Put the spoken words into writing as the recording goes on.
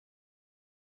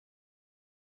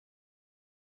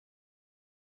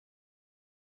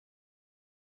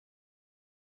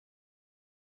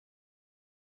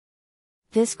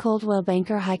This Coldwell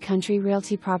Banker High Country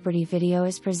Realty property video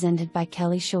is presented by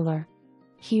Shuler.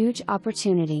 Huge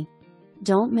opportunity.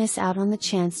 Don't miss out on the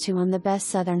chance to own the best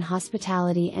Southern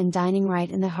hospitality and dining right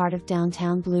in the heart of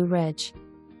downtown Blue Ridge.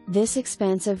 This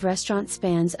expansive restaurant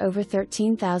spans over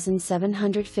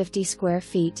 13,750 square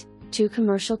feet, 2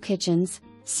 commercial kitchens,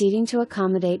 seating to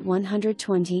accommodate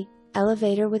 120,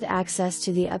 elevator with access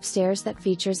to the upstairs that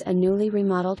features a newly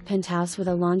remodeled penthouse with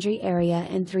a laundry area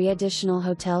and 3 additional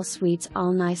hotel suites,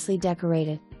 all nicely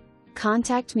decorated.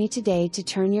 Contact me today to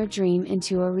turn your dream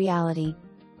into a reality.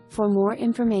 For more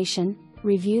information,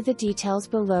 review the details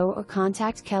below or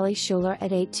contact Shuler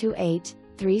at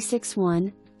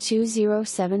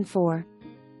 828-361-2074.